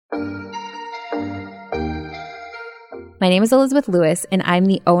My name is Elizabeth Lewis, and I'm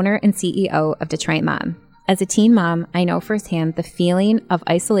the owner and CEO of Detroit Mom. As a teen mom, I know firsthand the feeling of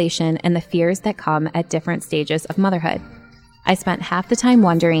isolation and the fears that come at different stages of motherhood. I spent half the time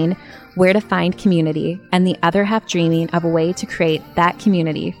wondering where to find community and the other half dreaming of a way to create that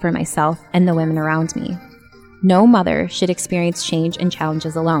community for myself and the women around me. No mother should experience change and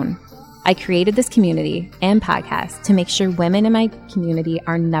challenges alone. I created this community and podcast to make sure women in my community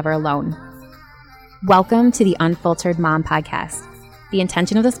are never alone. Welcome to the Unfiltered Mom Podcast. The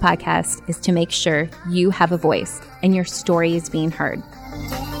intention of this podcast is to make sure you have a voice and your story is being heard.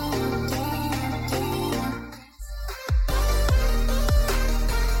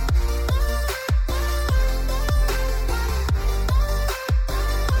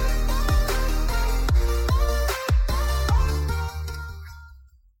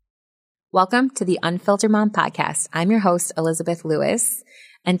 Welcome to the Unfiltered Mom Podcast. I'm your host, Elizabeth Lewis.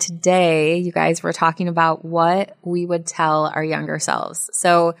 And today, you guys, we're talking about what we would tell our younger selves.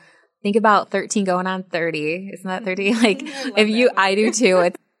 So think about 13 going on 30. Isn't that 30? Like, I do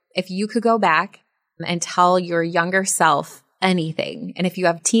too. If you could go back and tell your younger self anything, and if you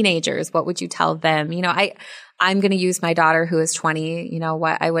have teenagers, what would you tell them? You know, I'm going to use my daughter who is 20. You know,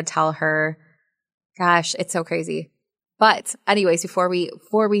 what I would tell her. Gosh, it's so crazy. But anyways, before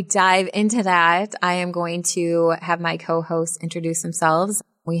we dive into that, I am going to have my co-hosts introduce themselves.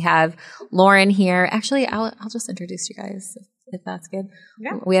 We have Lauren here. Actually, I'll just introduce you guys if that's good.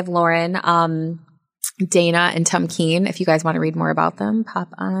 Yeah. We have Lauren, Dana, and Tom Keen. If you guys want to read more about them, pop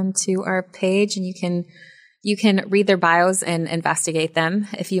onto our page and you can read their bios and investigate them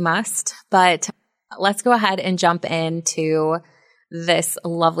if you must. But let's go ahead and jump into this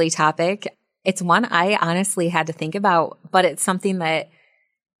lovely topic. It's one I honestly had to think about, but it's something that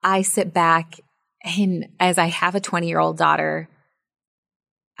I sit back and as I have a 20-year-old daughter,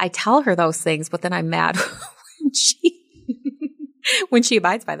 I tell her those things, but then I'm mad when she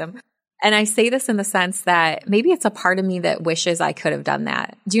abides by them. And I say this in the sense that maybe it's a part of me that wishes I could have done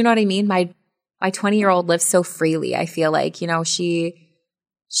that. Do you know what I mean? My 20-year-old lives so freely. I feel like, you know, she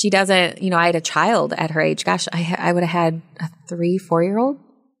doesn't, you know, I had a child at her age. Gosh, I would have had a 3-4-year-old.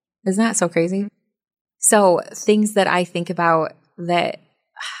 Isn't that so crazy? So things that I think about that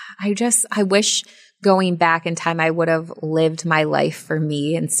I wish going back in time, I would have lived my life for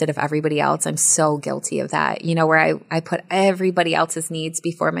me instead of everybody else. I'm so guilty of that, you know, where I put everybody else's needs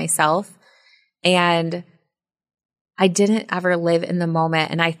before myself. And I didn't ever live in the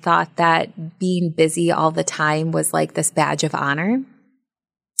moment. And I thought that being busy all the time was like this badge of honor.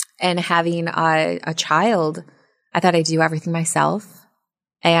 And having a child, I thought I'd do everything myself.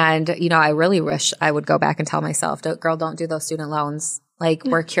 And, you know, I really wish I would go back and tell myself, girl, don't do those student loans. Like,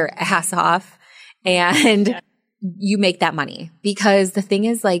 work your ass off and you make that money. Because the thing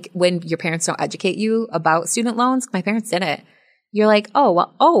is, like, when your parents don't educate you about student loans, my parents didn't. You're like,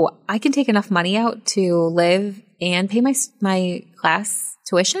 I can take enough money out to live and pay my class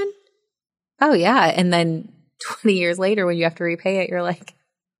tuition? Oh, yeah. And then 20 years later, when you have to repay it, you're like,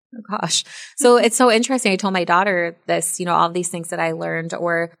 oh gosh. So it's so interesting. I told my daughter this, you know, all of these things that I learned,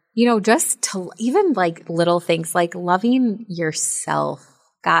 or, you know, just to even like little things like loving yourself.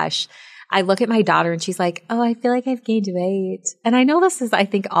 Gosh, I look at my daughter and she's like, oh, I feel like I've gained weight. And I know this is, I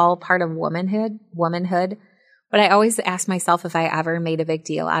think, all part of womanhood, but I always ask myself if I ever made a big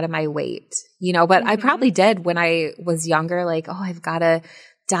deal out of my weight, you know, but I probably did when I was younger, like, oh, I've got to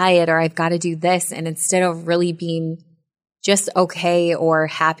diet or I've got to do this. And instead of really being just okay or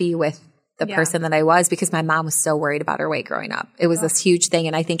happy with the person that I was, because my mom was so worried about her weight growing up. It was this huge thing.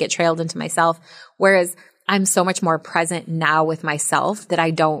 And I think it trailed into myself. Whereas I'm so much more present now with myself that I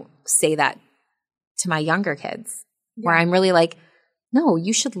don't say that to my younger kids, where I'm really like, no,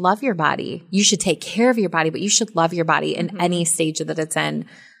 you should love your body. You should take care of your body, but you should love your body in any stage that it's in.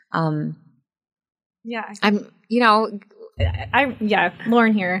 Lauren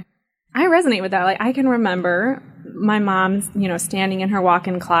here. I resonate with that. Like, I can remember my mom's, you know, standing in her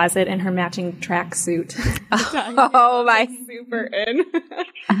walk-in closet in her matching tracksuit. Oh my. Super in.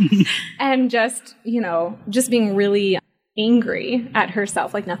 And just, you know, just being really angry at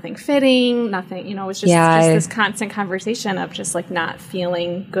herself, like nothing fitting, nothing, you know, it's just this constant conversation of just like not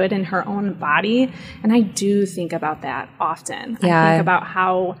feeling good in her own body. And I do think about that often. I think about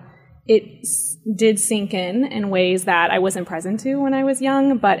how it did sink in ways that I wasn't present to when I was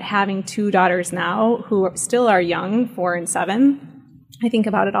young, but having 2 daughters now who still are young, 4 and 7, I think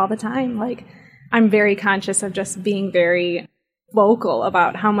about it all the time. Like, I'm very conscious of just being very vocal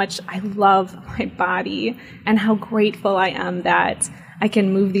about how much I love my body and how grateful I am that I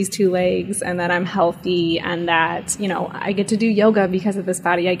can move these 2 legs and that I'm healthy and that, you know, I get to do yoga because of this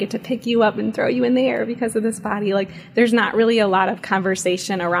body. I get to pick you up and throw you in the air because of this body. Like, there's not really a lot of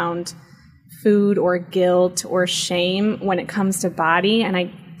conversation around food or guilt or shame when it comes to body. And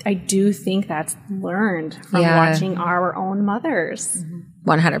I do think that's learned from watching our own mothers.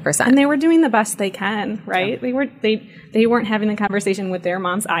 100%. And they were doing the best they can, right? Yeah. They weren't having the conversation with their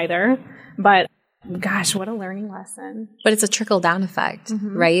moms either, but gosh, what a learning lesson. But it's a trickle-down effect,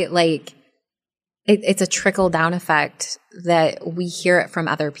 right? Like, it's a trickle-down effect that we hear it from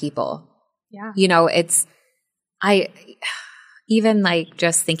other people. Yeah. You know, even like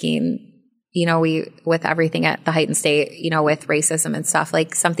just thinking, you know, with everything at the heightened state, you know, with racism and stuff,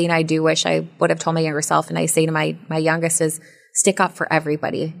 like something I do wish I would have told my younger self, and I say to my youngest, is stick up for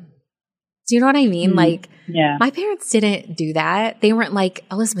everybody. Do you know what I mean? Like, my parents didn't do that. They weren't like,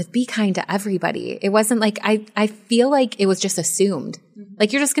 Elizabeth, be kind to everybody. It wasn't like, I feel like it was just assumed.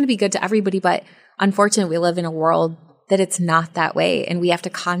 Like, you're just going to be good to everybody. But unfortunately, we live in a world that it's not that way. And we have to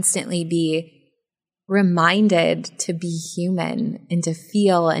constantly be reminded to be human and to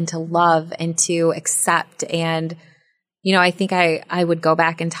feel and to love and to accept. And, you know, I think I would go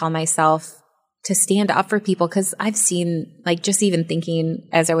back and tell myself to stand up for people, because I've seen, like, just even thinking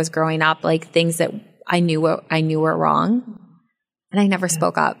as I was growing up, like, things that I knew were wrong, and I never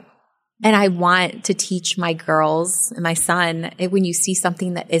spoke up. And I want to teach my girls and my son, when you see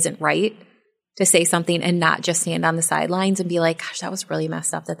something that isn't right, to say something and not just stand on the sidelines and be like, gosh, that was really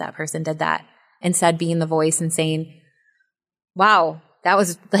messed up that person did that. Instead, being the voice and saying, wow, that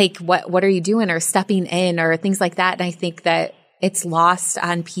was like, what are you doing? Or stepping in, or things like that. And I think that it's lost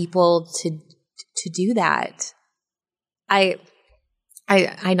on people to do that. I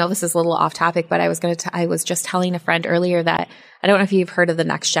know this is a little off topic, but I was just telling a friend earlier that I don't know if you've heard of the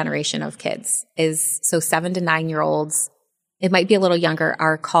next generation of kids. So 7 to 9 year olds, it might be a little younger,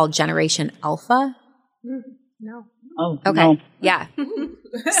 are called Generation Alpha. No. Oh, okay. No. Yeah.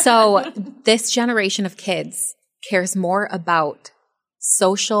 So this generation of kids cares more about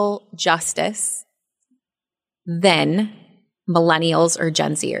social justice than millennials or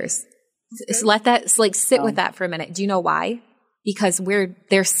Gen Zers. So let that sit with that for a minute. Do you know why? Because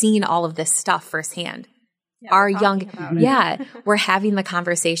they're seeing all of this stuff firsthand. Yeah, we're having the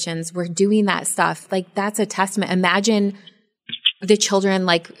conversations, we're doing that stuff. Like, that's a testament. Imagine the children,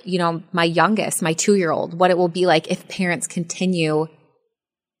 like, you know, my youngest, my 2-year-old, what it will be like if parents continue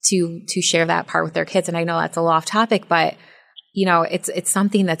to share that part with their kids. And I know that's a little off topic, but, you know, it's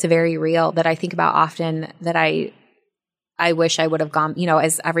something that's very real that I think about often, that I wish I would have gone, you know,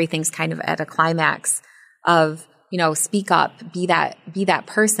 as everything's kind of at a climax of, you know, speak up, be that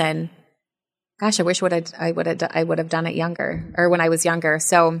person. Gosh, I wish I would have done it younger, or when I was younger.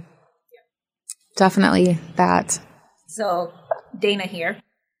 So definitely that. So Dana here.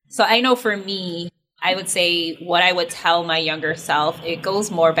 So I know for me, I would say what I would tell my younger self, it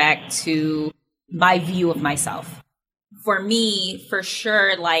goes more back to my view of myself. For me, for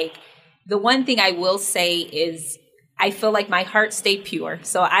sure, like, the one thing I will say is I feel like my heart stayed pure.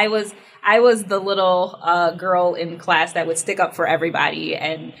 So I was the little girl in class that would stick up for everybody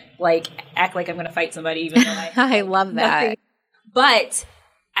and, like, act like I'm going to fight somebody, even though I love that. Nothing. But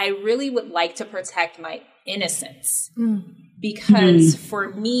I really would like to protect my innocence, because for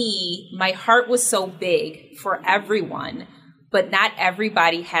me, my heart was so big for everyone, but not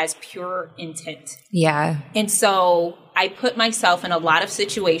everybody has pure intent. Yeah. And so I put myself in a lot of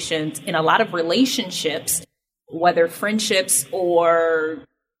situations, in a lot of relationships, whether friendships or,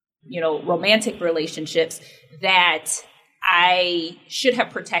 you know, romantic relationships, that I should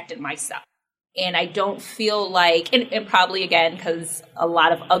have protected myself. And I don't feel like, and probably again, because a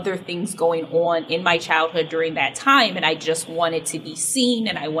lot of other things going on in my childhood during that time, and I just wanted to be seen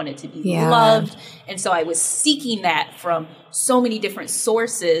and I wanted to be loved. And so I was seeking that from so many different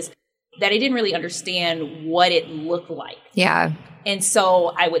sources that I didn't really understand what it looked like. Yeah. And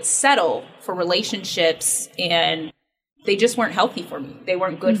so I would settle for relationships, and they just weren't healthy for me. They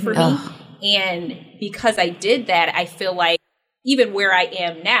weren't good for me. And because I did that, I feel like even where I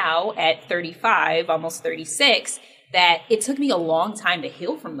am now at 35, almost 36, that it took me a long time to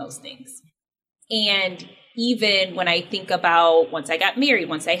heal from those things. And even when I think about once I got married,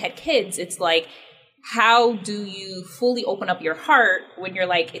 once I had kids, it's like, how do you fully open up your heart when you're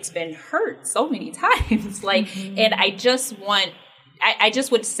like, it's been hurt so many times? Like, and I just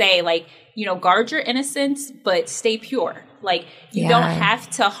would say, like, you know, guard your innocence, but stay pure. Like, you don't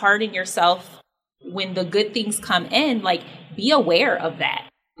have to harden yourself when the good things come in. Like, be aware of that.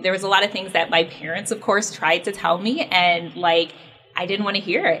 There was a lot of things that my parents, of course, tried to tell me, and, like, I didn't want to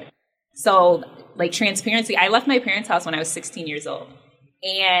hear it. So, like, transparency, I left my parents' house when I was 16 years old.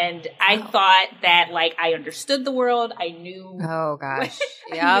 And I thought that like I understood the world. I knew. Oh gosh.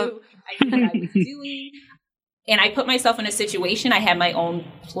 Yeah. I knew what I was doing. And I put myself in a situation. I had my own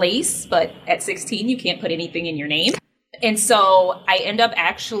place, but at 16, you can't put anything in your name. And so I end up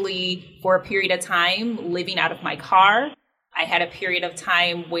actually, for a period of time, living out of my car. I had a period of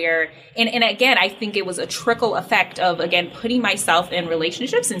time where, and again, I think it was a trickle effect of, again, putting myself in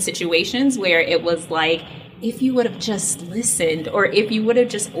relationships and situations where it was like, if you would have just listened, or if you would have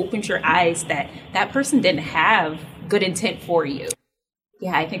just opened your eyes that that person didn't have good intent for you.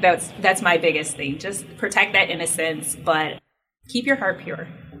 Yeah, I think that's my biggest thing. Just protect that innocence, but keep your heart pure.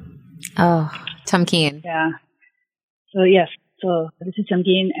 Oh, Tamkeen. Yeah. So yes, so this is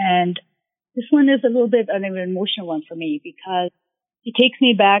Tamkeen, and this one is a little bit an emotional one for me because it takes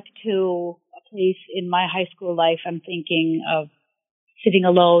me back to a place in my high school life. I'm thinking of sitting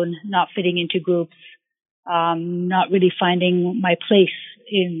alone, not fitting into groups, not really finding my place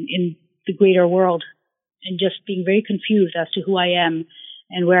in the greater world, and just being very confused as to who I am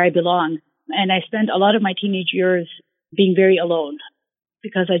and where I belong. And I spent a lot of my teenage years being very alone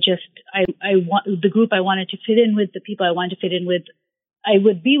because I want the group I wanted to fit in with, the people I wanted to fit in with. I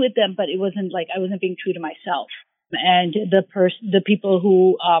would be with them, but it wasn't like I wasn't being true to myself. And the people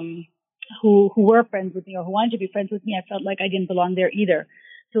who were friends with me or who wanted to be friends with me, I felt like I didn't belong there either.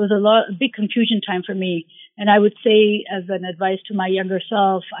 So it was a big confusion time for me. And I would say, as an advice to my younger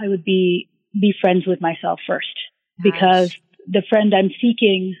self, I would be friends with myself first. Nice. Because the friend I'm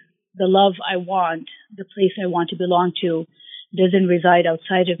seeking, the love I want, the place I want to belong to, doesn't reside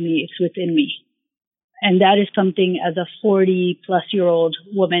outside of me. It's within me. And that is something, as a 40-plus-year-old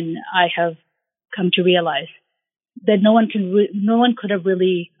woman, I have come to realize that no one could have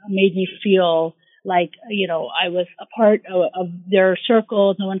really made me feel like, I was a part of their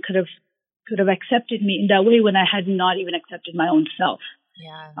circle. No one could have accepted me in that way when I had not even accepted my own self.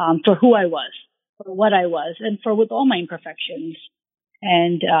 Yeah. For who I was, for what I was, and with all my imperfections.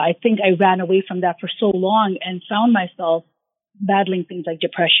 And I think I ran away from that for so long and found myself battling things like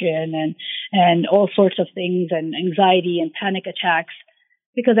depression and all sorts of things, and anxiety and panic attacks,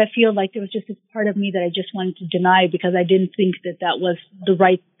 because I feel like there was just this part of me that I just wanted to deny because I didn't think that was the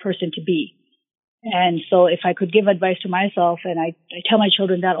right person to be. And so if I could give advice to myself, and I tell my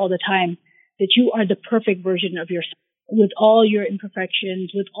children that all the time, that you are the perfect version of yourself with all your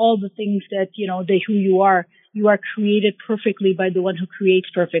imperfections, with all the things that, who you are created perfectly by the one who creates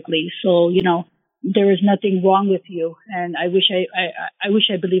perfectly. So, there is nothing wrong with you. And I wish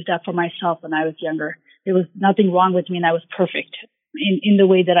I believed that for myself when I was younger. There was nothing wrong with me, and I was perfect in the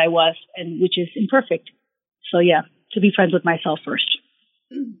way that I was, and which is imperfect. So yeah, to be friends with myself first.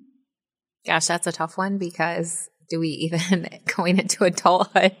 Gosh, that's a tough one, because do we even, going into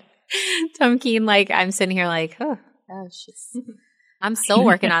adulthood, Tamkeen, like I'm sitting here like, oh gosh, I'm still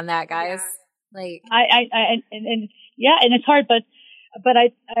working on that, guys. Yeah. Like and it's hard, but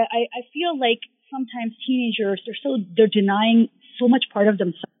I feel like sometimes teenagers, they're denying so much part of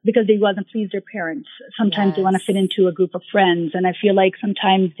themselves because they want to please their parents. Sometimes they want to fit into a group of friends. And I feel like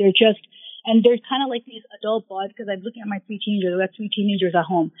sometimes they're kind of like these adult bodies, because I'm looking at my 3 teenagers. I have 3 teenagers at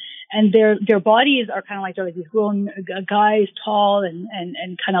home, and their bodies are kind of like, they're like these grown guys, tall and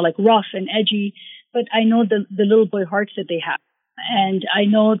kind of like rough and edgy. But I know the little boy hearts that they have. And I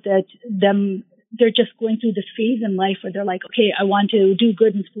know that they're just going through this phase in life where they're like, okay, I want to do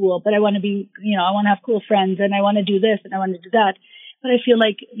good in school, but I want to be, I want to have cool friends, and I want to do this and I want to do that. But I feel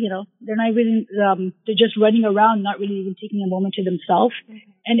like, they're not really, they're just running around, not really even taking a moment to themselves.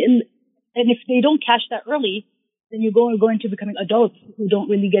 Mm-hmm. And if they don't catch that early, then you're going to becoming adults who don't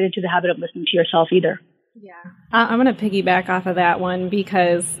really get into the habit of listening to yourself either. Yeah. I'm going to piggyback off of that one,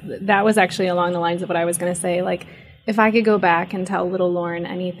 because that was actually along the lines of what I was going to say. Like, if I could go back and tell little Lauren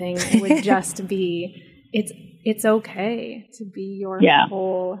anything, it would just be, it's okay to be your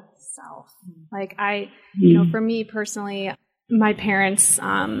whole self. Like for me personally, my parents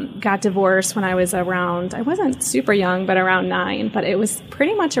got divorced when I was I wasn't super young, but around 9, but it was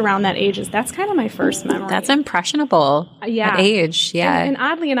pretty much around that age. That's kind of my first memory. That's impressionable at age. Yeah. And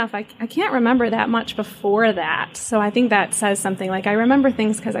oddly enough, I can't remember that much before that. So I think that says something. Like, I remember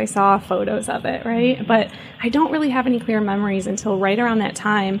things because I saw photos of it, right? But I don't really have any clear memories until right around that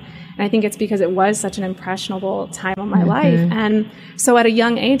time. And I think it's because it was such an impressionable time of my life. And so at a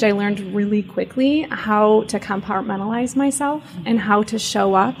young age, I learned really quickly how to compartmentalize myself and how to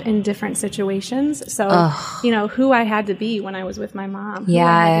show up in different situations. So, who I had to be when I was with my mom, who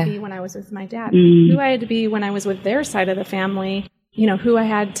I had to be when I was with my dad, who I had to be when I was with their side of the family, who I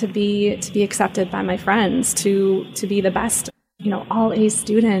had to be accepted by my friends, to be the best, all A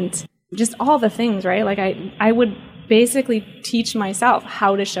student, just all the things, right? Like I would basically teach myself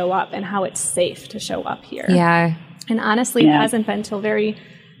how to show up and how it's safe to show up here. Yeah. And honestly, it hasn't been till very,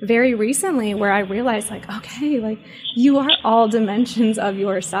 very recently where I realized, like, okay, like, you are all dimensions of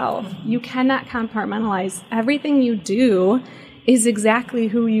yourself. You cannot compartmentalize. Everything you do is exactly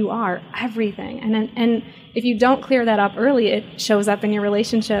who you are, everything. And if you don't clear that up early, it shows up in your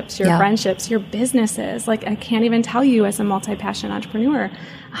relationships, your friendships, your businesses. Like, I can't even tell you as a multi-passion entrepreneur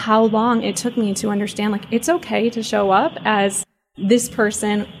how long it took me to understand, like, it's okay to show up as this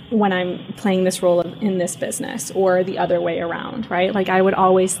person when I'm playing this role in this business, or the other way around, right? Like, I would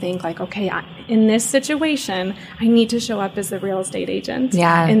always think, like, okay, in this situation, I need to show up as the real estate agent.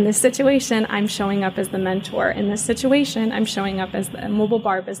 Yeah. In this situation, I'm showing up as the mentor. In this situation, I'm showing up as the mobile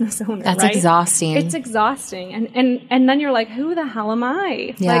bar business owner. That's right? exhausting. It's exhausting. And then you're like, who the hell am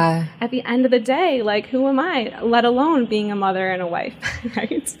I? Yeah. Like, at the end of the day, like, who am I? Let alone being a mother and a wife,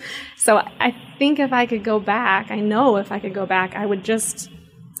 right? So I think if I could go back, I know if I could go back, I would just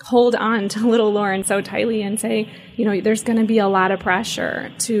hold on to little Lauren so tightly and say, you know, there's going to be a lot of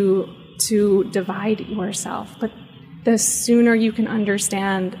pressure to divide yourself. But the sooner you can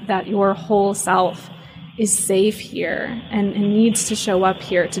understand that your whole self is safe here and needs to show up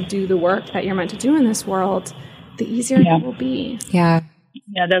here to do the work that you're meant to do in this world, the easier it will be. Yeah.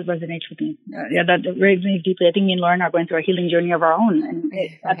 Yeah, that resonates with me. That resonates deeply. I think me and Lauren are going through a healing journey of our own, and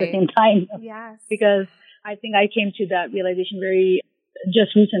at the same time. Yes. Because I think I came to that realization very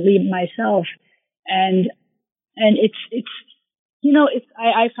just recently myself, and it's you know,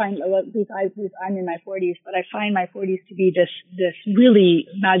 I find I'm in my 40s, but I find my 40s to be this really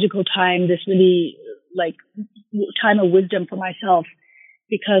magical time, this really like time of wisdom for myself,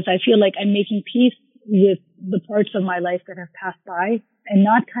 because I feel like I'm making peace with the parts of my life that have passed by, and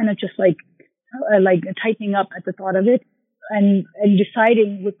not kind of just like tightening up at the thought of it, and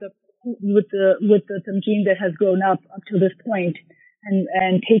deciding with the Tamkeen that has grown up to this point,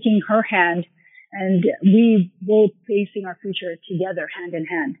 and taking her hand, and we both facing our future together, hand in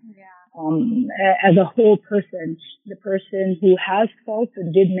hand. Yeah. As a whole person, the person who has faults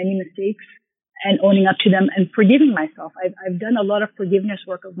and did many mistakes, and owning up to them and forgiving myself. I've done a lot of forgiveness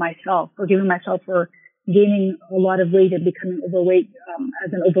work of myself, forgiving myself for gaining a lot of weight and becoming overweight, as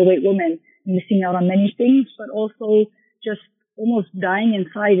an overweight woman, missing out on many things, but also just almost dying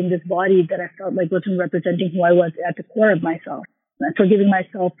inside in this body that I felt like wasn't representing who I was at the core of myself. And forgiving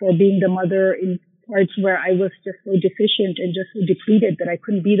myself for being the mother in parts where I was just so deficient and just so depleted that I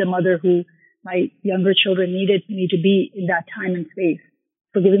couldn't be the mother who my younger children needed me to be in that time and space.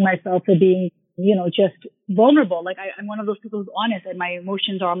 Forgiving myself for being, you know, just vulnerable. Like, I'm one of those people who's honest, and my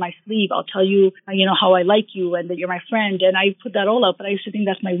emotions are on my sleeve. I'll tell you, you know, how I like you and that you're my friend. And I put that all up, but I used to think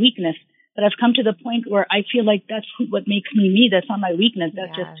that's my weakness. But I've come to the point where I feel like that's what makes me me. That's not my weakness.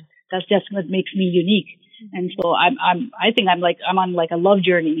 That's just what makes me unique. And so I think I'm on like a love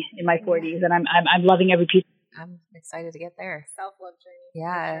journey in my 40s, and I'm loving every piece. I'm excited to get there. Self-love journey.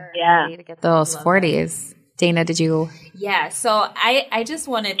 Yeah. Sure. Yeah. I need to get those 40s. Dana, did you? Yeah. So I just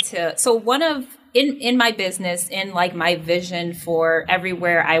wanted to, so one of, in my business, in like my vision for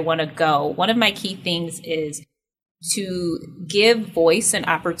everywhere I want to go, one of my key things is to give voice and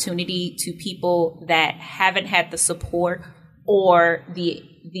opportunity to people that haven't had the support or the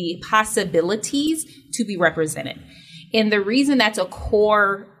possibilities to be represented. And the reason that's a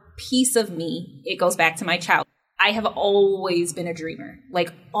core piece of me, it goes back to my childhood. I have always been a dreamer,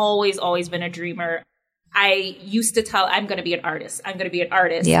 like always been a dreamer. I used to tell, I'm going to be an artist. I'm going to be an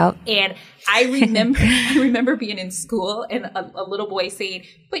artist. Yep. And I remember being in school and a little boy saying,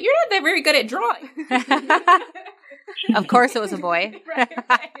 but you're not that very good at drawing. Of course it was a boy.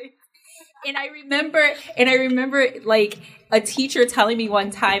 Right. And I remember like a teacher telling me one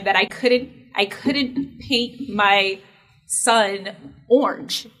time that I couldn't paint my son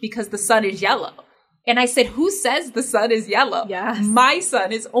orange because the sun is yellow. And I said, who says the sun is yellow? Yes. My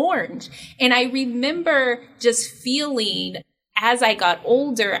sun is orange. And I remember just feeling, as I got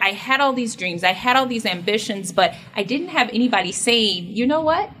older, I had all these dreams, I had all these ambitions, but I didn't have anybody saying, you know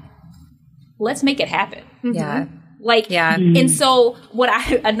what? Let's make it happen. Yeah. And so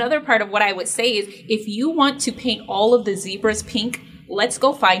another part of what I would say is, if you want to paint all of the zebras pink, let's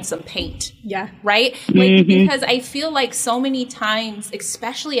go find some paint. Yeah. Right? Like, because I feel like so many times,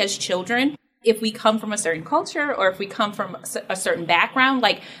 especially as children, if we come from a certain culture or if we come from a certain background,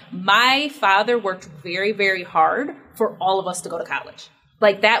 like my father worked very, very hard for all of us to go to college.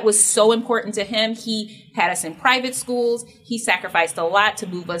 Like that was so important to him. He had us in private schools. He sacrificed a lot to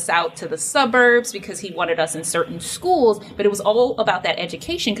move us out to the suburbs because he wanted us in certain schools, but it was all about that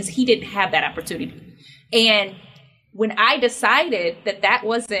education because he didn't have that opportunity. And when I decided that that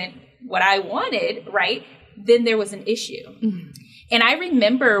wasn't what I wanted, right, then there was an issue. Mm-hmm. And I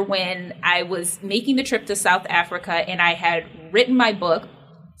remember when I was making the trip to South Africa and I had written my book,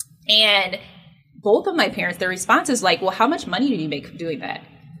 and both of my parents, their response is like, well, how much money did you make doing that?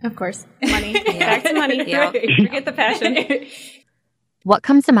 Of course. Money. Back to money. Yep. Forget the passion. What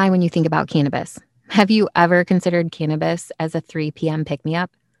comes to mind when you think about cannabis? Have you ever considered cannabis as a 3 p.m. pick-me-up?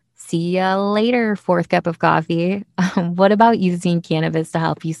 See ya later, fourth cup of coffee. What about using cannabis to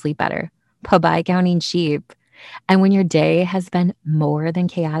help you sleep better? Bye-bye counting sheep. And when your day has been more than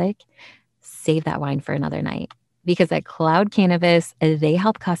chaotic, save that wine for another night. Because at Cloud Cannabis, they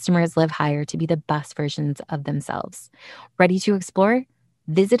help customers live higher to be the best versions of themselves. Ready to explore?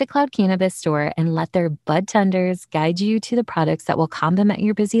 Visit a Cloud Cannabis store and let their bud tenders guide you to the products that will complement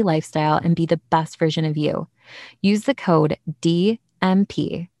your busy lifestyle and be the best version of you. Use the code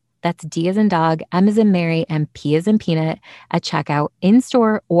DMP. That's D as in dog, M as in Mary, and P as in peanut at checkout,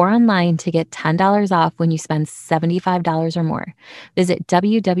 in-store or online to get $10 off when you spend $75 or more. Visit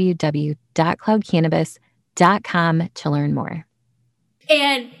www.cloudcannabis.com to learn more.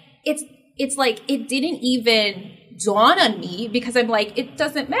 And it's like, it didn't even dawn on me because I'm like, it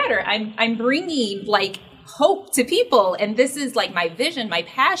doesn't matter. I'm bringing like hope to people. And this is like my vision, my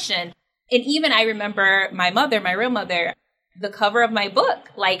passion. And even I remember my mother, my real mother, the cover of my book,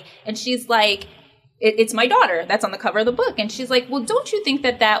 like, and she's like, it's my daughter that's on the cover of the book. And she's like, well, don't you think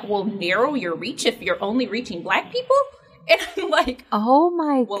that will narrow your reach if you're only reaching Black people? And I'm like, oh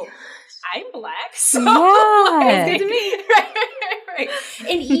my, well, I'm Black. So yeah. Like, to me. Right.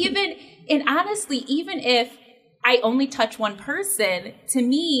 And honestly, even if I only touch one person, to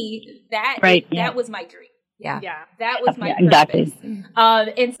me, that was my dream. Yeah. That was my purpose. Exactly.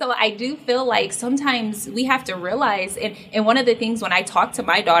 And so I do feel like sometimes we have to realize, and one of the things when I talk to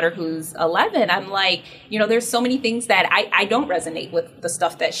my daughter who's 11, I'm like, there's so many things that I don't resonate with the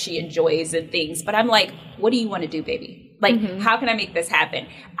stuff that she enjoys and things, but I'm like, what do you want to do, baby? Like, how can I make this happen?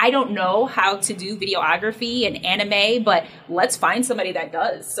 I don't know how to do videography and anime, but let's find somebody that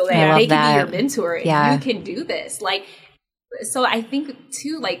does so that they can be your mentor. Yeah. You can do this. Like, so I think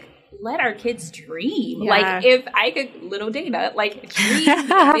too, like, let our kids dream. Yeah. Like, if I could, little Dana, like, dream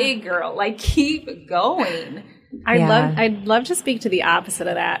big, girl, like, keep going. I'd love to speak to the opposite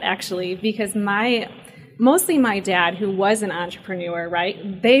of that, actually, because mostly my dad, who was an entrepreneur,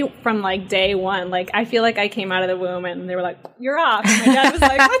 right? They, from like day one, like, I feel like I came out of the womb and they were like, you're off. And my dad was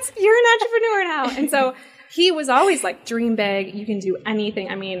like, what? You're an entrepreneur now. And so he was always like, dream big, you can do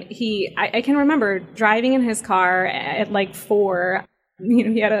anything. I mean, I can remember driving in his car at like 4.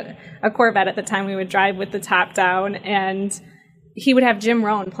 He had a Corvette at the time. We would drive with the top down, and he would have Jim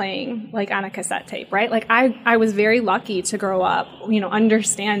Rohn playing like on a cassette tape, right? Like I was very lucky to grow up,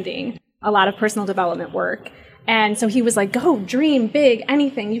 understanding a lot of personal development work. And so he was like, go, dream big,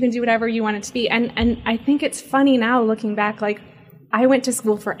 anything. You can do whatever you want it to be. And I think it's funny now looking back, like, I went to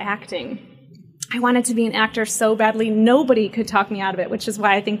school for acting. I wanted to be an actor so badly, nobody could talk me out of it, which is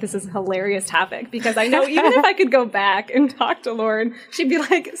why I think this is a hilarious topic, because I know even if I could go back and talk to Lauren, she'd be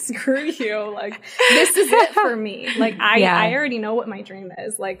like, screw you. Like, this is it for me. Like, I already know what my dream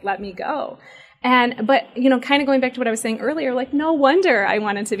is. Like, let me go. But kind of going back to what I was saying earlier, like, no wonder I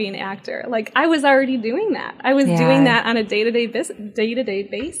wanted to be an actor. Like, I was already doing that. I was doing that on a day-to-day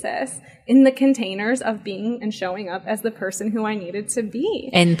basis in the containers of being and showing up as the person who I needed to be.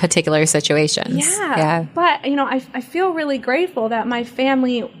 In particular situations. Yeah. But, I feel really grateful that my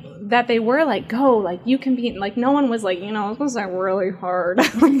family, that they were like, go, like, you can be, like, no one was like, it's going to be really hard.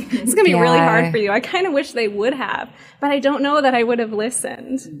 It's going to be really hard for you. I kind of wish they would have, but I don't know that I would have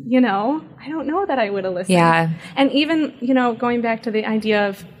listened, I don't know that I would have listened. Yeah. And even, going back to the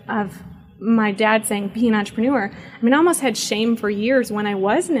idea of my dad saying, be an entrepreneur, I mean, I almost had shame for years when I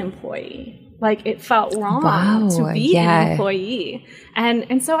was an employee. Like, it felt wrong to be an employee.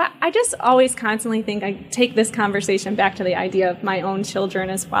 And so I just always constantly think I take this conversation back to the idea of my own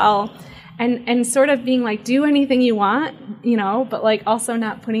children as well. And sort of being like, do anything you want, but like also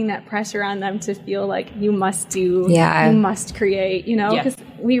not putting that pressure on them to feel like you must do, you must create, because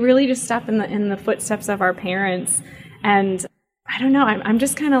we really just step in the footsteps of our parents. And I don't know, I'm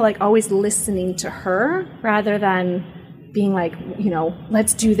just kind of like always listening to her rather than being like,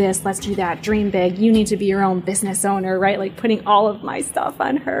 let's do this, let's do that, dream big, you need to be your own business owner, right? Like putting all of my stuff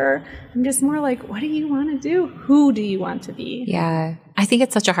on her. I'm just more like, what do you want to do? Who do you want to be? Yeah. I think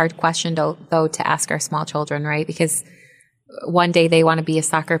it's such a hard question though to ask our small children, right? Because one day they want to be a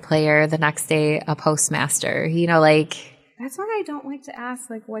soccer player, the next day a postmaster, That's what I don't like to ask,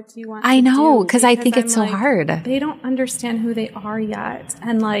 like, what do you want to do? I know, because I think I'm it's so hard. They don't understand who they are yet.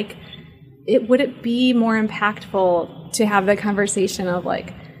 And would it be more impactful to have the conversation of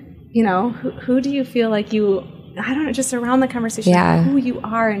like, you know, who do you feel like you, I don't know, just around the conversation of who you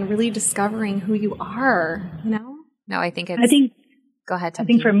are and really discovering who you are, you know? No, I think go ahead, Tempe.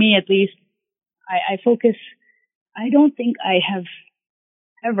 I think for me, at least, I focus, I don't think I have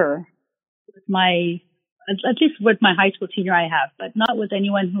ever, at least with my high school senior I have, but not with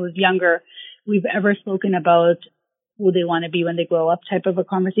anyone who is younger, we've ever spoken about who they want to be when they grow up type of a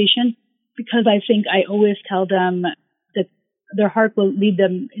conversation. Because I think I always tell them that their heart will lead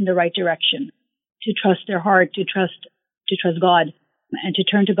them in the right direction, to trust their heart, to trust God, and to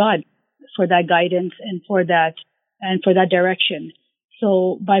turn to God for that guidance and for that direction.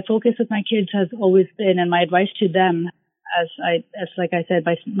 So my focus with my kids has always been, and my advice to them, as like I said,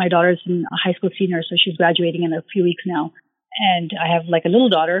 my daughter's a high school senior, so she's graduating in a few weeks now. And I have like a little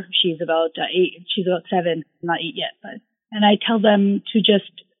daughter. She's about 8. She's about 7, not 8 yet. And I tell them to just,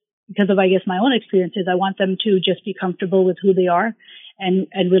 because of, I guess, my own experiences, I want them to just be comfortable with who they are and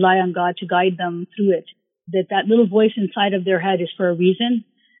rely on God to guide them through it. That little voice inside of their head is for a reason.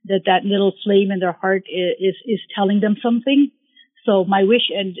 That little flame in their heart is telling them something. So my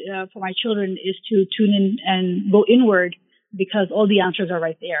wish and for my children is to tune in and go inward, because all the answers are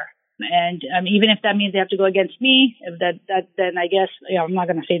right there. And even if that means they have to go against me, then I guess, I'm not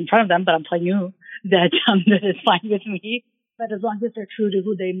going to say it in front of them, but I'm telling you that that is fine with me. But as long as they're true to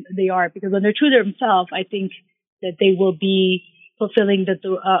who they are, because when they're true to themselves, I think that they will be fulfilling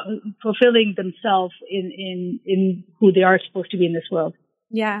themselves in who they are supposed to be in this world.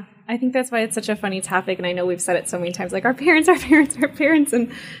 Yeah, I think that's why it's such a funny topic. And I know we've said it so many times, like our parents. And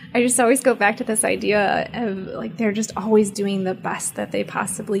I just always go back to this idea of like, they're just always doing the best that they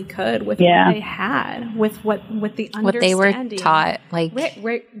possibly could with what they had, with the understanding. What they were taught, like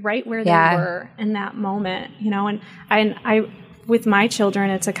right where they were in that moment, you know, and I, with my children,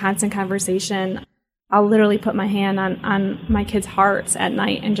 it's a constant conversation. I'll literally put my hand on my kids' hearts at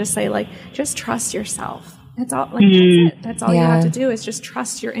night and just say, like, just trust yourself. That's all. Like, that's it. That's all you have to do is just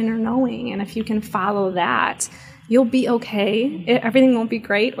trust your inner knowing. And if you can follow that, you'll be okay. Everything won't be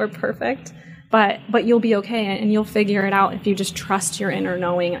great or perfect, but you'll be okay, and you'll figure it out if you just trust your inner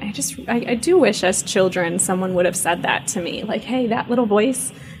knowing. I do wish as children someone would have said that to me, like, hey, that little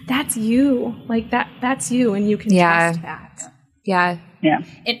voice, that's you. Like that's you, and you can trust that. Yeah. Yeah.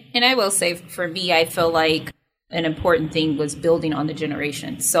 And I will say, for me, I feel like an important thing was building on the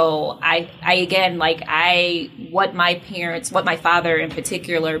generation. So I again, like what my father in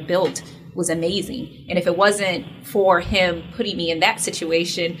particular built was amazing. And if it wasn't for him putting me in that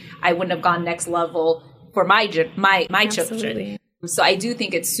situation, I wouldn't have gone next level for my children. So I do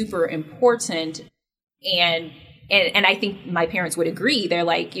think it's super important. And I think my parents would agree. They're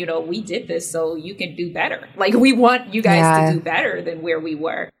like, you know, we did this so you can do better. Like, we want you guys to do better than where we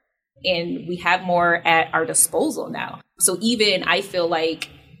were. And we have more at our disposal now. So even I feel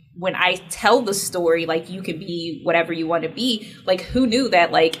like when I tell the story, like, you can be whatever you want to be, like, who knew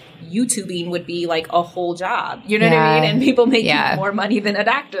that, like, YouTubing would be like a whole job, you know what I mean? And people making more money than a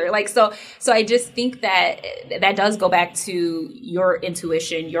doctor. Like, so I just think that does go back to your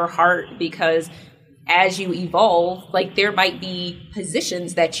intuition, your heart, because as you evolve, like, there might be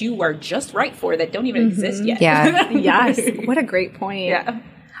positions that you are just right for that don't even exist yet. Yeah. Yes. What a great point. Yeah.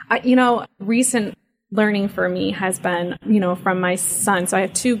 You know, recent learning for me has been, you know, from my son. So I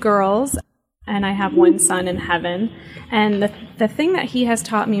have 2 girls and I have 1 son in heaven. And the thing that he has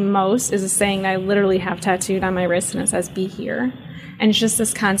taught me most is a saying that I literally have tattooed on my wrist, and it says, be here. And it's just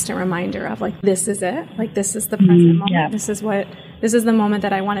this constant reminder of, like, this is it. Like, this is the present moment. Yeah. This is the moment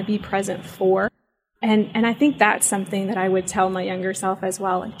that I want to be present for. And I think that's something that I would tell my younger self as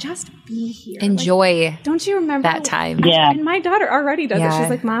well. Like, just be here. Enjoy. Like, don't you remember that time? And my daughter already does it. She's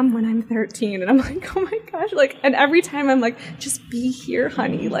like, Mom, when I'm 13. And I'm like, oh my gosh. Like, and every time I'm like, just be here,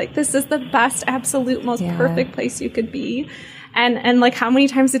 honey. Like, this is the best, absolute, most perfect place you could be. And like, how many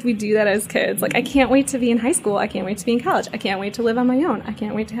times did we do that as kids? Like, I can't wait to be in high school. I can't wait to be in college. I can't wait to live on my own. I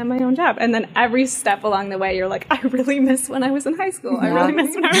can't wait to have my own job. And then every step along the way, you're like, I really miss when I was in high school. I really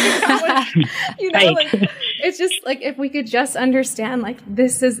miss when I was in college. You know, like, it's just like, if we could just understand, like,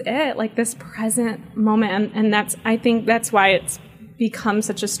 this is it, like, this present moment. And I think that's why it's become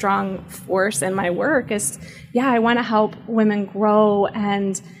such a strong force in my work is, I want to help women grow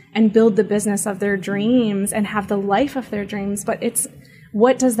and build the business of their dreams and have the life of their dreams. But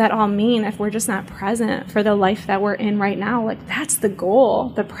what does that all mean if we're just not present for the life that we're in right now? Like, that's the goal,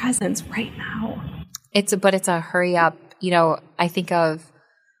 the presence right now. It's a hurry up. You know, I think of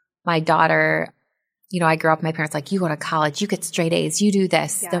my daughter. You know, I grew up, my parents like, you go to college, you get straight A's, you do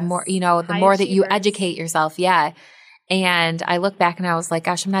this. Yes. The more, you know, the more that you educate yourself. Yeah. And I look back and I was like,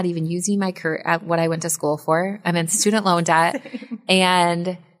 gosh, I'm not even using my career at what I went to school for. I'm in student loan debt.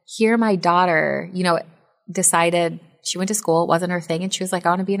 And here my daughter, you know, decided she went to school, it wasn't her thing, and she was like, I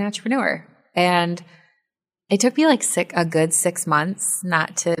want to be an entrepreneur. And it took me like a good 6 months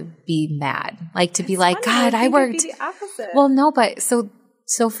not to be mad, like to be like, God, I worked. It'd be the opposite. Well, no, but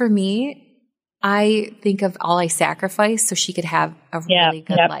so for me, I think of all I sacrificed so she could have a really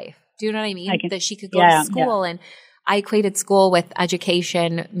good life. Do you know what I mean? That she could go to school and I equated school with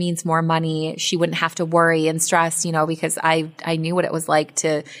education means more money. She wouldn't have to worry and stress, you know, because I knew what it was like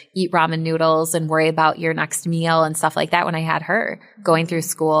to eat ramen noodles and worry about your next meal and stuff like that when I had her going through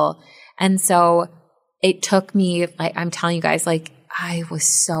school. And so it took me, like, I'm telling you guys, like, I was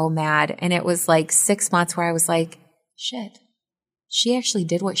so mad. And it was like 6 months where I was like, shit, she actually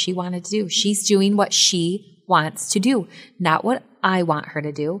did what she wanted to do. She's doing what she wants to do, not what I want her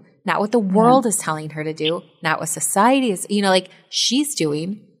to do. Not what the world is telling her to do, not what society is, you know, like she's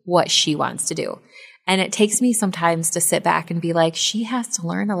doing what she wants to do. And it takes me sometimes to sit back and be like, she has to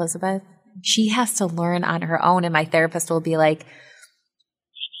learn, Elizabeth. She has to learn on her own. And my therapist will be like,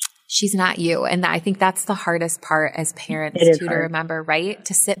 she's not you. And I think that's the hardest part as parents to remember, right?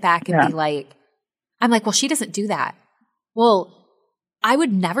 To sit back and be like, I'm like, well, she doesn't do that. Well, I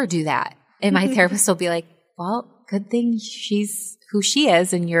would never do that. And my therapist will be like, well, good thing she's who she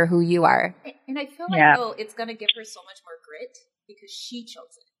is and you're who you are. And I feel like, though, it's going to give her so much more grit because she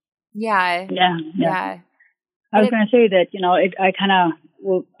chose it. Yeah. I was going to say that, you know,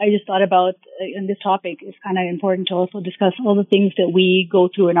 I just thought about in this topic, it's kind of important to also discuss all the things that we go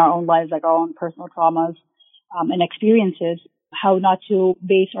through in our own lives, like our own personal traumas and experiences, how not to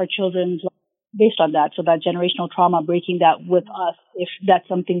base our children's life based on that. So that generational trauma, breaking that with us, if that's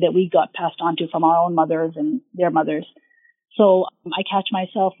something that we got passed on to from our own mothers and their mothers. So I catch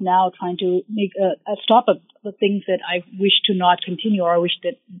myself now trying to make a stop of the things that I wish to not continue or I wish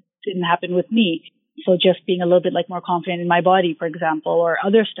that didn't happen with me. So just being a little bit like more confident in my body, for example, or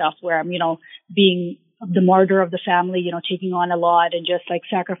other stuff where I'm, you know, being the martyr of the family, you know, taking on a lot and just like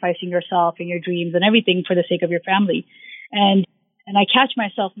sacrificing yourself and your dreams and everything for the sake of your family. And I catch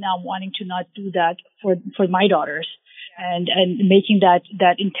myself now wanting to not do that for my daughters. And making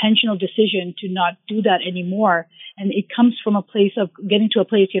that intentional decision to not do that anymore. And it comes from a place of getting to a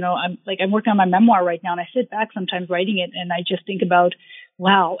place, you know, I'm working on my memoir right now and I sit back sometimes writing it and I just think about,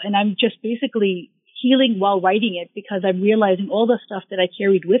 wow. And I'm just basically healing while writing it because I'm realizing all the stuff that I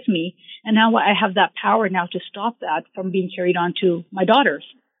carried with me. And now I have that power now to stop that from being carried on to my daughters.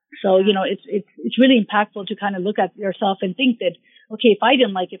 So, you know, it's really impactful to kind of look at yourself and think that, okay, if I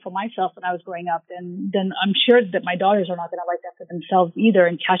didn't like it for myself when I was growing up, then I'm sure that my daughters are not going to like that for themselves either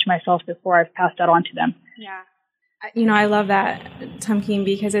and catch myself before I've passed that on to them. Yeah. You know, I love that, Tamkeen,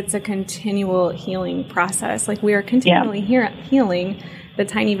 because it's a continual healing process. Like we are continually healing the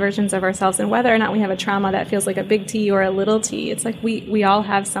tiny versions of ourselves. And whether or not we have a trauma that feels like a big T or a little T, it's like we all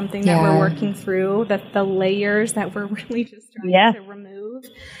have something that we're working through, that the layers that we're really just trying to remove.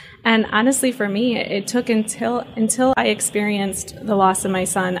 And honestly, for me, it took until I experienced the loss of my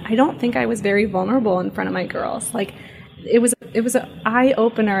son. I don't think I was very vulnerable in front of my girls. Like it was an eye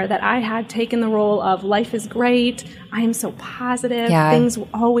opener that I had taken the role of life is great. I am so positive. Things will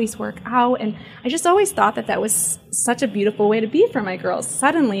always work out. And I just always thought that was such a beautiful way to be for my girls.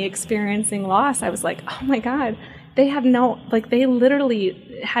 Suddenly experiencing loss, I was like, oh my God, they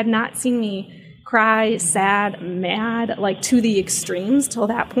literally had not seen me cry, sad, mad, like to the extremes till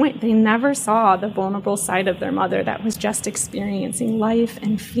that point. They never saw the vulnerable side of their mother that was just experiencing life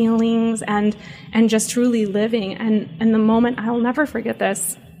and feelings and just truly living. And the moment, I'll never forget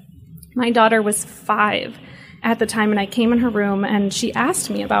this, my daughter was 5 at the time, and I came in her room and she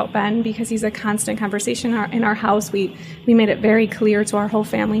asked me about Ben because he's a constant conversation in our house. We made it very clear to our whole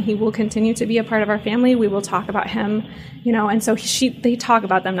family he will continue to be a part of our family. We will talk about him, you know, and so they talk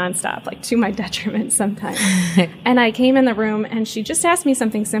about them nonstop, like to my detriment sometimes. And I came in the room and she just asked me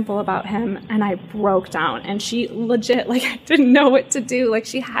something simple about him and I broke down and she legit, like, I didn't know what to do. Like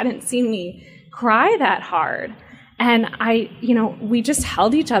she hadn't seen me cry that hard. And we just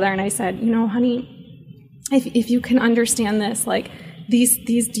held each other and I said, you know, honey, if you can understand this, like these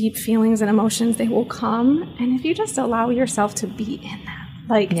deep feelings and emotions, they will come. And if you just allow yourself to be in them,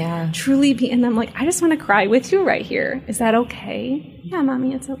 like truly be in them, like, I just want to cry with you right here. Is that okay? Yeah,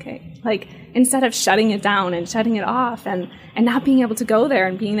 mommy, it's okay. Like, instead of shutting it down and shutting it off and not being able to go there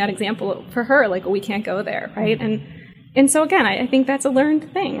and being that example for her, like, oh, we can't go there, right? And so again, I think that's a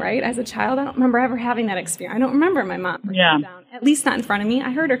learned thing, right? As a child, I don't remember ever having that experience. I don't remember my mom breaking down, at least not in front of me.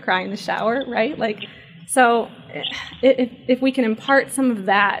 I heard her cry in the shower, right? Like, so if we can impart some of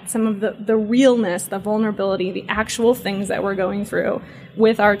that, some of the realness, the vulnerability, the actual things that we're going through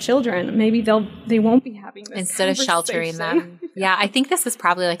with our children, maybe they won't be having this instead of sheltering them. Yeah, I think this is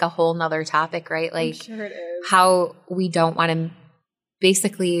probably like a whole nother topic, right? Like I'm sure it is. How we don't want to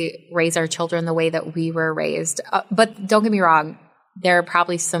basically raise our children the way that we were raised. But don't get me wrong. There are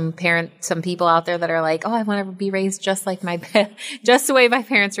probably some people out there that are like, oh, I want to be raised just like just the way my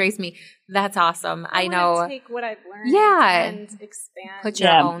parents raised me. That's awesome. I know. Take what I've learned and expand. Put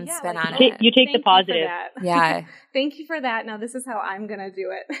your own spin on it. You take the positive. Yeah. Thank you for that. Now this is how I'm going to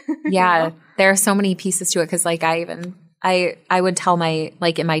do it. Yeah. You know? There are so many pieces to it. Cause like I would tell my,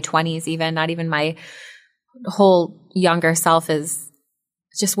 like in my 20s, even not even my whole younger self is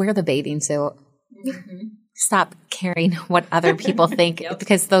just wear the bathing suit. Mm-hmm. Stop caring what other people think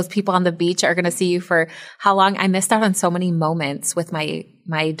because those people on the beach are going to see you for how long. I missed out on so many moments with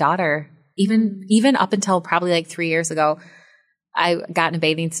my daughter, even up until probably like 3 years ago. I got in a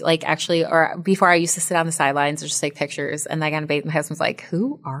bathing, like actually, or before I used to sit on the sidelines and just take pictures. And I got in a bathing. My husband was like,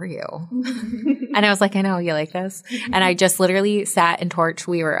 who are you? And I was like, I know you like this. And I just literally sat in Torch.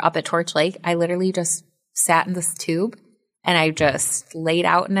 We were up at Torch Lake. I literally just sat in this tube and I just laid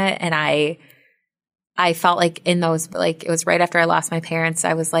out in it. And I felt like in those, like it was right after I lost my parents,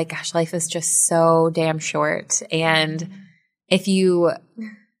 I was like, gosh, life is just so damn short. And if you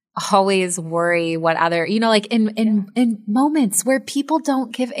always worry what other, you know, like in moments where people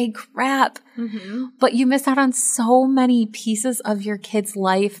don't give a crap, but you miss out on so many pieces of your kid's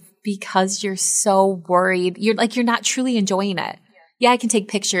life because you're so worried. You're not truly enjoying it. Yeah, I can take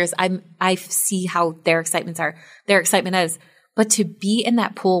pictures. I see how their excitement is. But to be in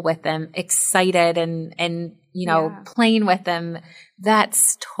that pool with them, excited and you know, playing with them,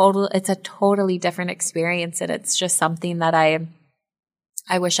 it's a totally different experience. And it's just something that I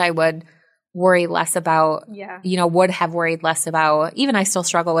wish I would worry less about, you know, would have worried less about. Even I still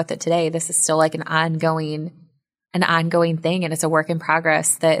struggle with it today. This is still like an ongoing thing. And it's a work in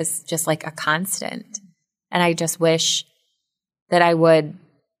progress that is just like a constant. And I just wish that I would,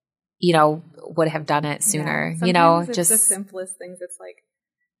 you know, would have done it sooner, you know, it's just the simplest things. It's like,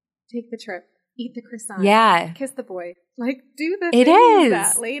 take the trip, eat the croissant, kiss the boy, like do the things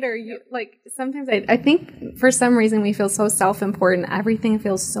that later you like. Sometimes I think for some reason we feel so self-important. Everything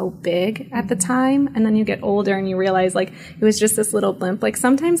feels so big at the time. And then you get older and you realize like it was just this little blimp. Like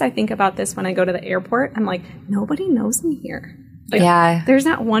sometimes I think about this when I go to the airport, I'm like, nobody knows me here. Like, there's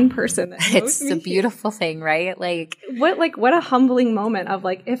not one person that knows it's a beautiful thing, right? Like what a humbling moment of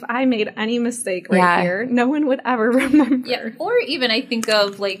like, if I made any mistake here, no one would ever remember. Yeah. Or even I think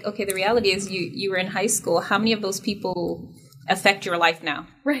of like, okay, the reality is you were in high school. How many of those people affect your life now?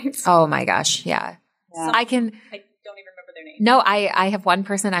 Right. Oh my gosh. Yeah. So I don't even remember their name. No, I have one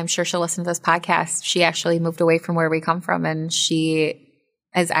person, I'm sure she'll listen to this podcast. She actually moved away from where we come from, and she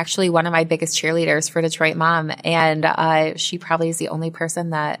is actually one of my biggest cheerleaders for Detroit Mom. And she probably is the only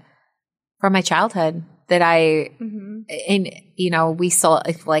person that from my childhood that and you know, we still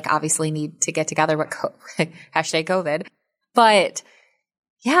like obviously need to get together, but hashtag COVID. But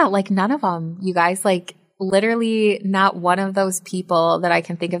yeah, like none of them, you guys, like literally not one of those people that I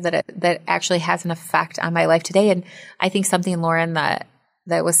can think of that actually has an effect on my life today. And I think something, Lauren, that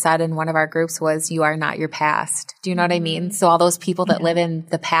was said in one of our groups was, you are not your past. Do you know what I mean? So all those people that live in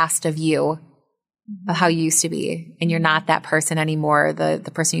the past of you, of how you used to be, and you're not that person anymore,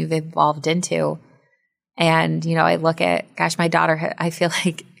 the person you've evolved into. And, you know, I look at, gosh, my daughter, I feel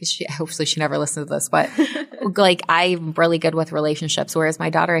like hopefully she never listens to this, but like I'm really good with relationships. Whereas my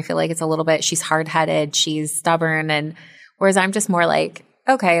daughter, I feel like it's a little bit, she's hard-headed, she's stubborn. And whereas I'm just more like,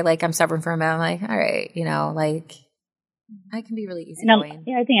 okay, like I'm stubborn for a minute. I'm like, all right, you know, like I can be really easygoing.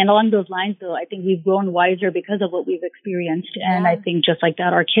 Yeah, I think, and along those lines, though, I think we've grown wiser because of what we've experienced. And I think just like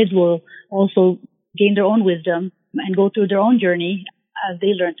that, our kids will also gain their own wisdom and go through their own journey as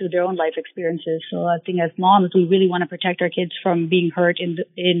they learn through their own life experiences. So I think as moms, we really want to protect our kids from being hurt in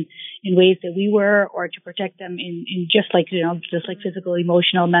ways that we were, or to protect them in just like physical,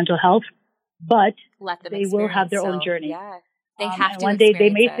 emotional, mental health. But they will have their own journey. Yeah, they have to. One day they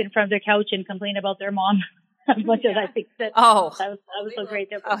may sit in front of their couch and complain about their mom. As much as I think that that was so great.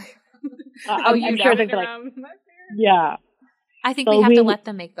 I'm sure they're like, yeah. I think we have to let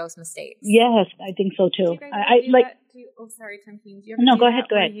them make those mistakes. Yes, I think so too. Sorry, Tamkeen. No, go ahead.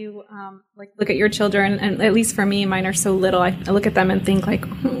 You like look at your children, and at least for me, mine are so little. I look at them and think like,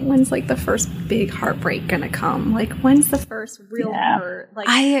 when's like the first big heartbreak gonna come? Like, when's the first real hurt? Like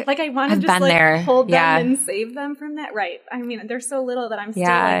I want to just like hold them and save them from that. Right. I mean, they're so little that I'm still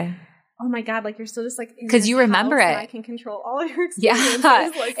like, oh my God, like you're still just like, because you remember it. I can control all of your experiences.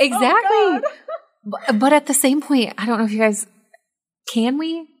 Yeah, like, exactly. Oh but at the same point, I don't know if you guys, can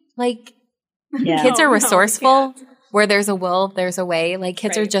we? Like, kids are resourceful. Where there's a will, there's a way. Like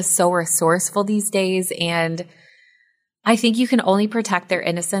kids are just so resourceful these days. And I think you can only protect their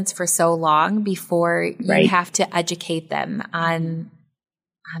innocence for so long before you have to educate them on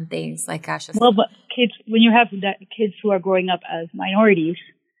things like, gosh. Well, but kids, when you have kids who are growing up as minorities,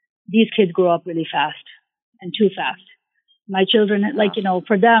 these kids grow up really fast and too fast. My children, like, you know,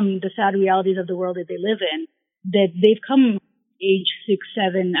 for them, the sad realities of the world that they live in, that they've come age 6,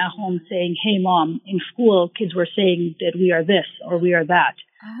 7 at home saying, hey, mom, in school, kids were saying that we are this or we are that.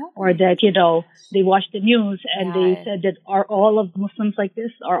 Or that, you know, they watched the news and they said that are all of Muslims like this?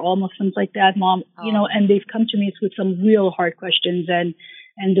 Are all Muslims like that, mom? You know, and they've come to me with some real hard questions. And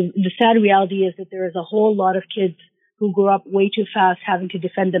the sad reality is that there is a whole lot of kids who grew up way too fast having to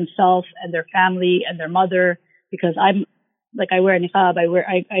defend themselves and their family and their mother, because I'm, like, I wear a niqab, I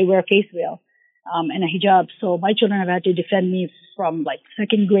wear a face veil, and a hijab. So my children have had to defend me from like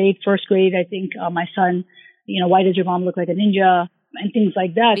 2nd grade, 1st grade, I think, my son, you know, why does your mom look like a ninja? And things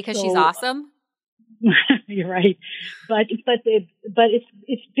like that. Because she's awesome? You're right. But it's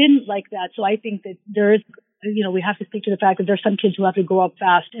been like that. So I think that there is, you know, we have to speak to the fact that there's some kids who have to grow up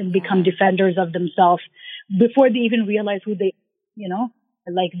fast and become defenders of themselves before they even realize who they, you know,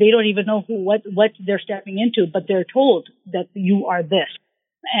 like they don't even know what they're stepping into, but they're told that you are this,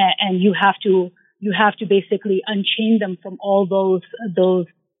 and you have to basically unchain them from all those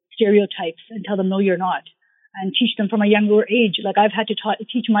stereotypes and tell them, no, you're not. And teach them from a younger age. Like I've had to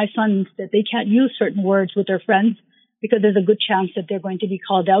teach my sons that they can't use certain words with their friends because there's a good chance that they're going to be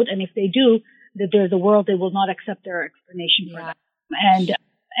called out. And if they do, that there's a world they will not accept their explanation for that.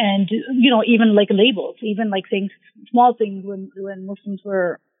 And, you know, even like labels, even like things, small things when Muslims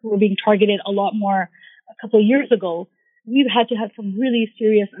were being targeted a lot more a couple of years ago, we've had to have some really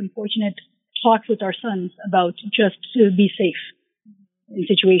serious, unfortunate talks with our sons about just to be safe in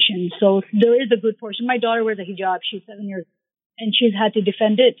situations. So there is a good portion. My daughter wears a hijab. She's 7 years and she's had to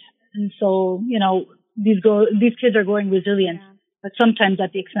defend it. And so, you know, these kids are growing resilient, but sometimes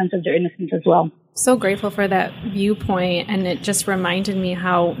at the expense of their innocence as well. So grateful for that viewpoint. And it just reminded me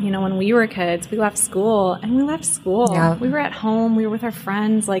how, you know, when we were kids, we left school. Yeah. We were at home. We were with our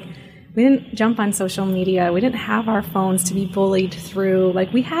friends. Like, we didn't jump on social media. We didn't have our phones to be bullied through.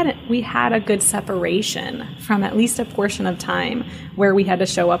 Like we had a good separation from at least a portion of time where we had to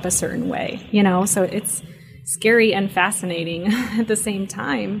show up a certain way, you know? So it's scary and fascinating at the same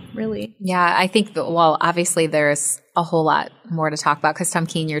time, really. Yeah, I think, well, obviously there's a whole lot more to talk about because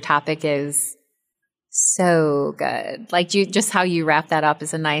Tamkeen, your topic is so good. Like just how you wrap that up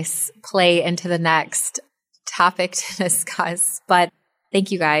is a nice play into the next topic to discuss. But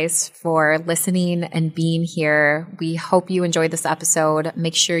thank you guys for listening and being here. We hope you enjoyed this episode.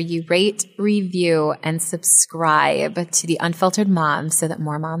 Make sure you rate, review, and subscribe to The Unfiltered Mom so that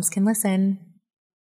more moms can listen.